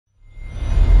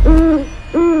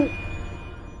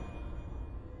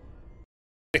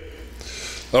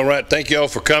All right, thank you all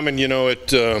for coming. You know,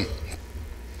 it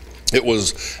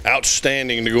was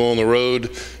outstanding to go on the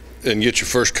road and get your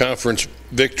first conference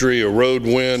victory, a road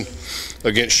win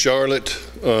against Charlotte.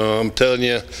 I'm telling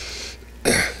you,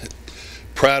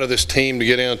 proud of this team to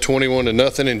get down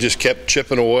 21-0 and just kept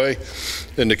chipping away,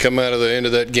 and to come out of the end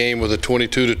of that game with a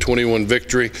 22-21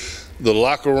 victory. The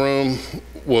locker room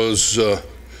was,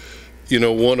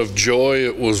 one of joy.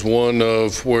 It was one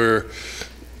of where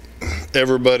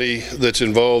everybody that's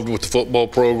involved with the football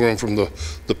program, from the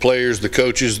players, the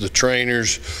coaches, the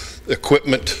trainers,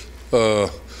 equipment,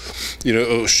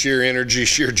 sheer energy,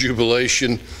 sheer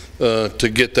jubilation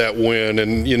to get that win.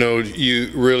 And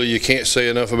you can't say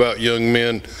enough about young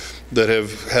men that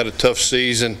have had a tough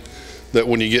season, that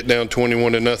when you get down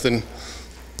 21-0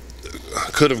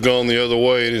 could have gone the other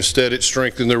way, and instead it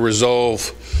strengthened their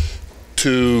resolve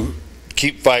to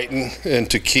keep fighting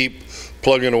and to keep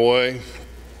plugging away.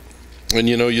 And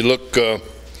you look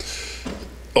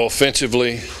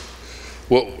offensively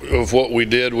of what we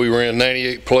did. We ran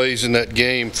 98 plays in that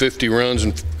game, 50 runs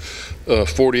and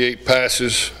 48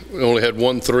 passes. We only had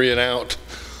 1 3 and out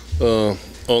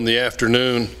on the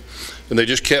afternoon, and they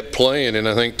just kept playing. And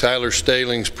I think Tyler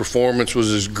Staling's performance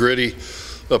was as gritty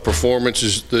a performance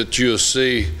as that you'll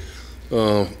see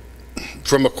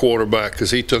from a quarterback,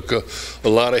 because he took a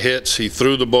lot of hits. He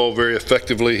threw the ball very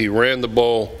effectively. He ran the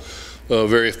ball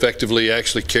very effectively. He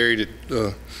actually carried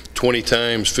it 20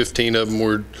 times. 15 of them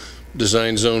were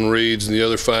design zone reads, and the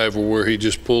other 5 were where he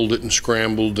just pulled it and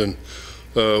scrambled. And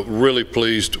really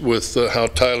pleased with how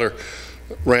Tyler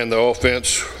ran the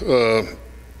offense.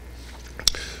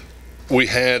 We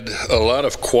had a lot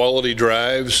of quality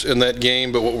drives in that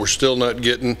game, but what we're still not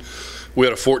getting, we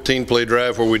had a 14-play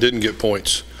drive where we didn't get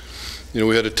points.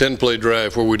 We had a 10-play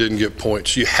drive where we didn't get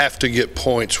points. You have to get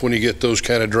points when you get those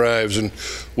kind of drives, and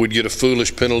we'd get a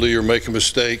foolish penalty or make a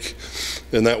mistake,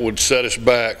 and that would set us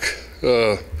back.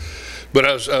 But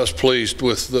I was pleased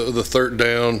with the third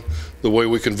down, the way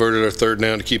we converted our third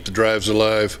down to keep the drives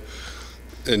alive.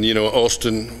 And,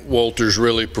 Austin Walters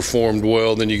really performed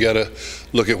well. Then you got to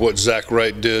look at what Zach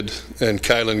Wright did and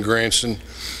Kylan Granson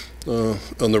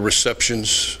on the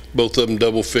receptions, both of them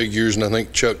double figures. And I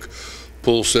think Chuck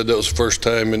Poole said that was the first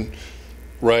time in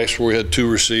Rice where we had 2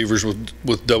 receivers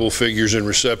with double figures in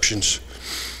receptions.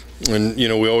 And,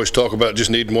 we always talk about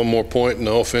just needing 1 more point, and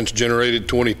the offense generated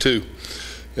 22.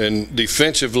 And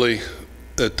defensively,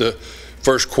 at the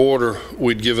first quarter,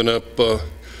 we'd given up, I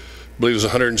believe it was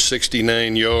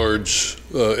 169 yards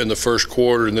in the first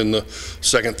quarter, and then the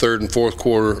second, third, and fourth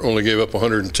quarter only gave up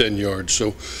 110 yards.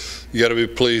 So you got to be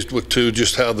pleased with, too,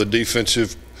 just how the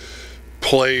defensive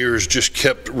players just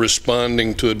kept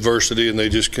responding to adversity, and they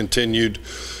just continued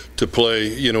to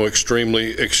play,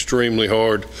 extremely, extremely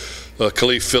hard.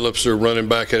 Khalif Phillips, their running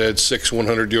back, had 6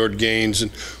 100-yard gains,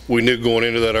 and we knew going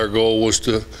into that our goal was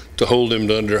to hold him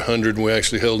to under 100, and we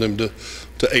actually held him to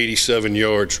 87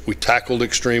 yards. We tackled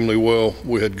extremely well.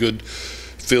 We had good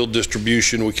field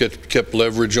distribution. We kept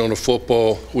leverage on the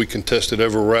football. We contested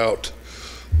every route.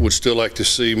 Would still like to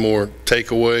see more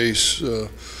takeaways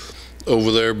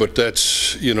over there, but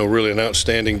that's, really an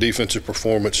outstanding defensive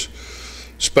performance.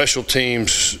 Special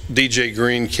teams, DJ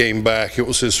Green came back. It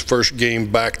was his first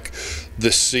game back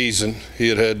this season. He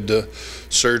had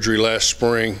surgery last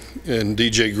spring, and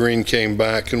DJ Green came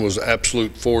back and was an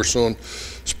absolute force on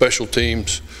special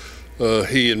teams.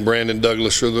 He and Brandon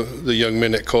Douglas are the young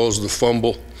men that caused the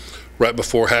fumble right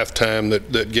before halftime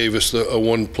that gave us a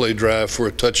 1-play drive for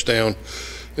a touchdown.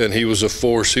 And he was a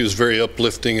force. He was very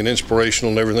uplifting and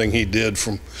inspirational in everything he did,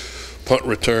 from punt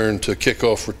return to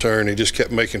kickoff return. He just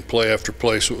kept making play after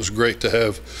play, so it was great to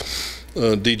have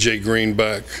DJ Green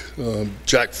back.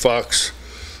 Jack Fox,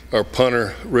 our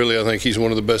punter, really I think he's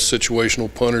one of the best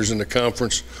situational punters in the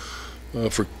conference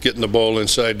for getting the ball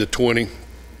inside the 20.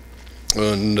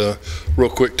 And real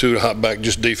quick, too, to hop back,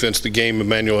 just defense, the game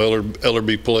Emmanuel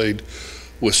Ellerby played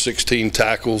with 16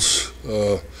 tackles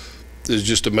is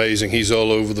just amazing. He's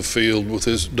all over the field with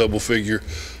his double-figure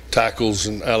tackles,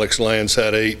 and Alex Lyons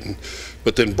had 8.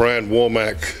 But then Brian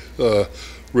Womack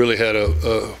really had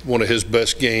one of his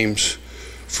best games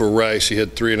for Rice. He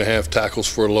had 3.5 tackles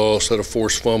for a loss, had a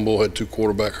forced fumble, had 2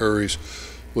 quarterback hurries.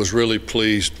 Was really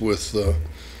pleased with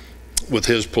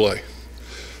his play.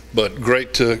 But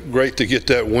great to get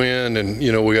that win. And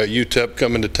we got UTEP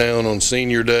coming to town on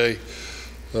Senior Day.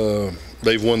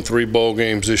 They've won 3 ball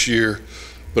games this year.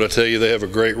 But I tell you, they have a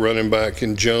great running back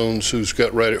in Jones, who's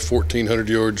got right at 1,400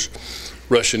 yards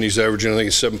rushing. He's averaging, I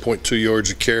think, 7.2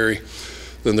 yards a carry.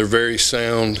 Then they're very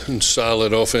sound and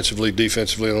solid offensively,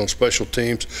 defensively, and on special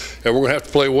teams. And we're going to have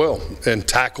to play well and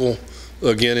tackle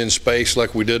again in space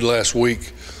like we did last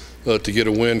week. to get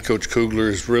a win. Coach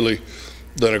Kugler has really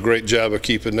done a great job of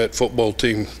keeping that football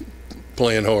team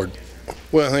playing hard.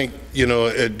 Well, I think,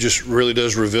 it just really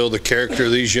does reveal the character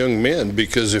of these young men,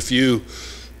 because if you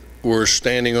were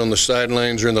standing on the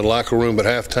sidelines or in the locker room at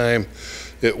halftime,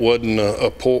 it wasn't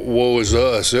a woe is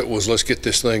us. It was, let's get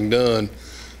this thing done.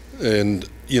 And,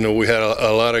 we had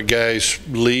a lot of guys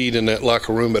lead in that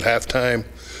locker room at halftime,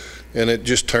 and it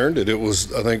just turned it. It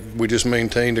was, I think we just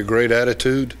maintained a great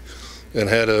attitude and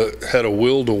had a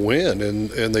will to win,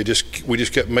 and we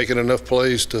just kept making enough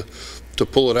plays to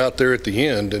pull it out there at the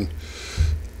end. And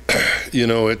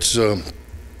it's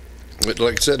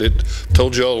like I said, it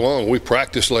told you all along, we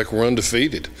practice like we're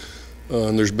undefeated,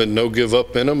 and there's been no give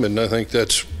up in them, and I think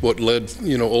that's what led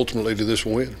ultimately to this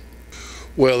win.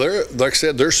 Well, like I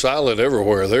said, they're solid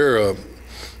everywhere. They're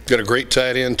got a great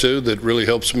tight end too that really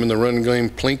helps them in the run game.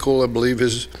 Plinkle, I believe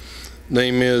his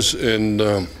name is,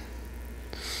 and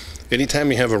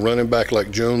anytime you have a running back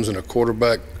like Jones and a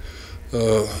quarterback,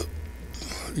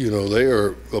 they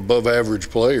are above average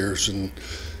players, and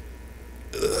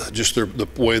just the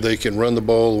way they can run the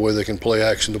ball, the way they can play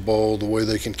action the ball, the way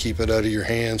they can keep it out of your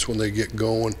hands when they get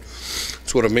going.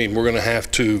 That's what I mean. We're going to have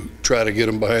to try to get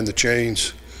them behind the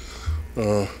chains,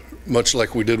 much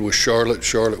like we did with Charlotte.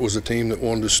 Charlotte was a team that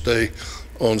wanted to stay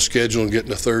on schedule and get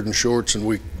into third and shorts, and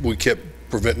we kept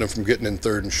preventing them from getting in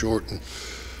third and short. And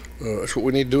that's what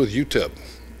we need to do with UTEP,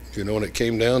 and it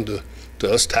came down to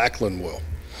us tackling well.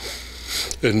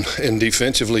 And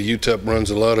defensively, UTEP runs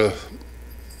a lot of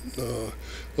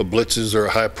blitzes or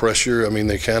high pressure. I mean,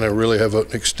 they kind of really have an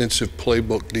extensive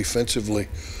playbook defensively.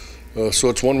 So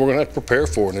it's one we're going to have to prepare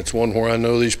for, and it's one where I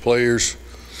know these players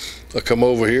come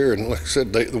over here, and like I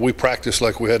said, we practice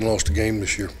like we hadn't lost a game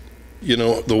this year.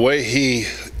 The way he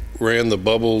ran the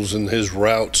bubbles and his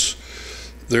routes,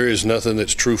 there is nothing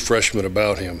that's true freshman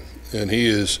about him. And he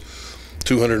is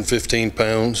 215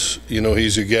 pounds.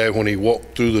 He's a guy, when he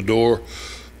walked through the door,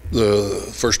 the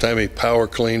first time he power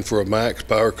cleaned for a max,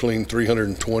 power cleaned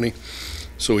 320.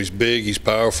 So he's big, he's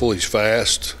powerful, he's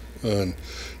fast, and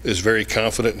is very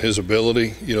confident in his ability.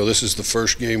 This is the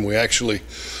first game we actually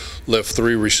left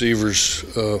 3 receivers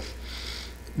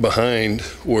behind,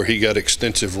 where he got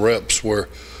extensive reps, where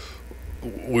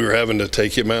we were having to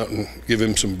take him out and give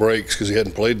him some breaks because he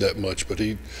hadn't played that much. But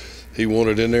he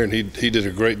wanted in there, and he did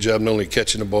a great job not only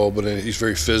catching the ball, but he's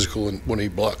very physical and when he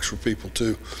blocks for people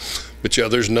too. But yeah,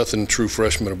 there's nothing true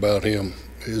freshman about him.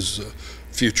 His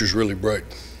future's really bright.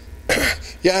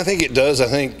 Yeah, I think it does. I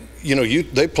think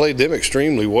they played them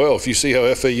extremely well. If you see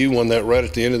how FAU won that right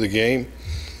at the end of the game.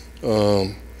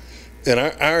 And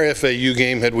our FAU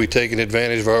game, had we taken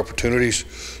advantage of our opportunities,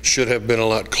 should have been a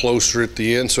lot closer at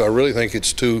the end. So I really think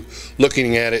it's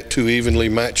looking at it, two evenly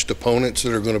matched opponents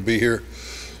that are going to be here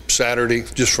Saturday,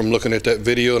 just from looking at that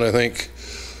video. And I think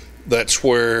that's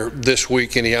where this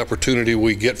week, any opportunity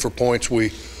we get for points,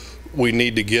 we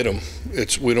need to get them.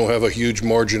 We don't have a huge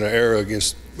margin of error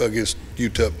against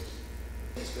UTEP.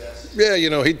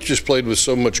 Yeah, he just played with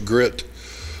so much grit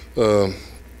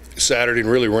Saturday, and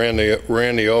really ran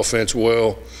the offense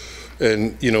well,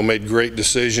 and made great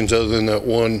decisions, other than that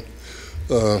one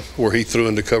where he threw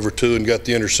into cover 2 and got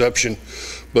the interception.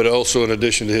 But also, in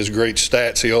addition to his great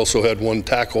stats, he also had 1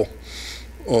 tackle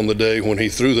on the day when he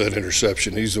threw that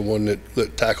interception. He's the one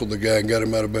that tackled the guy and got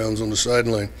him out of bounds on the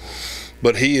sideline.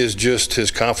 But he is just,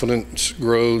 his confidence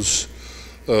grows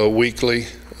weekly.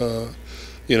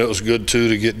 It was good too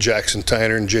to get Jackson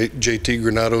Tyner and JT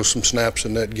Granado some snaps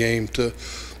in that game to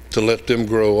let them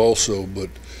grow also. But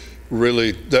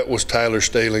really, that was Tyler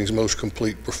Staling's most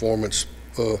complete performance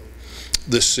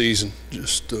this season.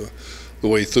 Just the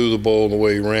way he threw the ball, the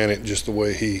way he ran it, just the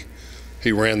way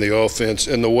he ran the offense,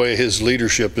 and the way his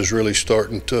leadership is really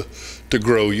starting to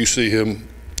grow. You see him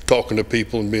talking to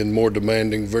people and being more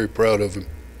demanding. Very proud of him.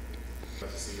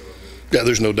 Yeah,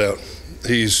 there's no doubt.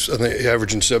 He's, I think,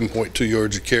 averaging 7.2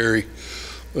 yards a carry.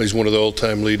 He's one of the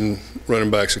all-time leading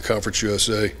running backs in Conference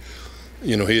USA.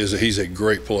 He's a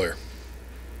great player.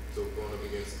 So going up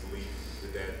against Bailiff,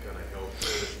 did that kind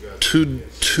of help?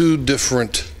 Two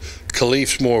different.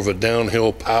 Khalif's more of a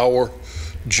downhill power.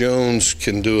 Jones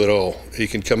can do it all. He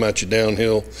can come at you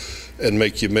downhill and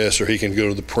make you miss, or he can go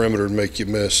to the perimeter and make you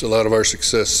miss. A lot of our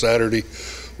success Saturday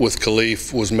with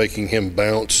Bailiff was making him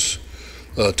bounce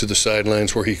to the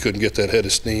sidelines where he couldn't get that head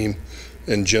of steam,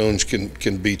 and Jones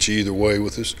can beat you either way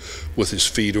with his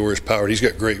feet or his power. He's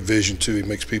got great vision too. He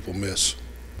makes people miss.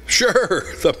 Sure,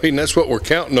 I mean, that's what we're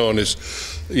counting on, is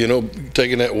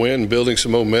taking that win, building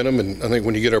some momentum. And I think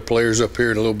when you get our players up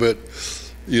here in a little bit,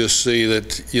 you'll see that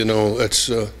that's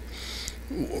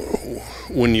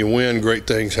when you win, great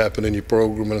things happen in your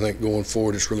program. And I think going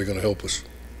forward, it's really going to help us.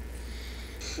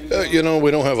 You know,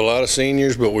 we don't have a lot of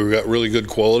seniors, but we've got really good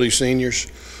quality seniors.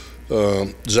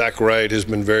 Zach Wright has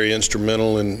been very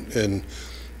instrumental in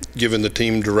giving the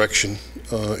team direction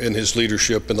in his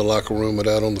leadership in the locker room and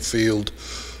out on the field.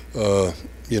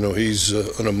 You know, he's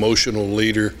an emotional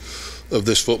leader of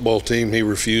this football team. He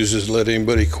refuses to let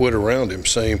anybody quit around him.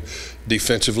 Same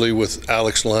defensively with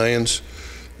Alex Lyons.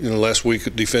 You know, last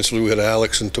week defensively we had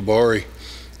Alex and Tabari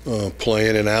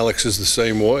playing, and Alex is the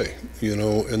same way. You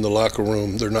know, in the locker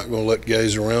room, they're not going to let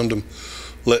guys around him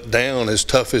let down. As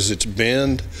tough as it's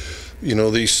been, you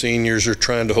know, these seniors are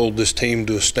trying to hold this team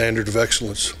to a standard of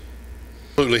excellence.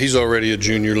 Absolutely, he's already a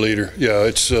junior leader.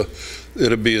 Yeah,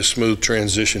 it'll be a smooth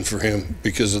transition for him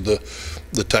because of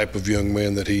the type of young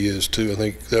man that he is too. I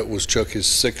think that was Chuck his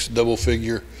 6th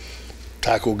double-figure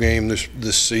tackle game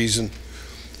this season.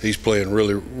 He's playing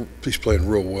real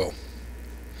well.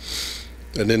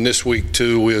 And then this week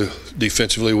too,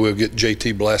 defensively we'll get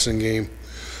JT Blassingame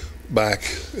back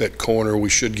at corner. We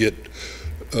should get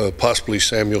possibly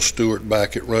Samuel Stewart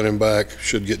back at running back.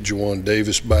 Should get Jawan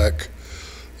Davis back.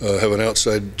 Have an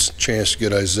outside chance to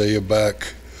get Isaiah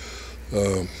back.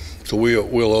 So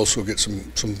we'll also get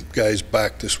some guys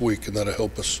back this week, and that'll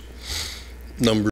help us numbers.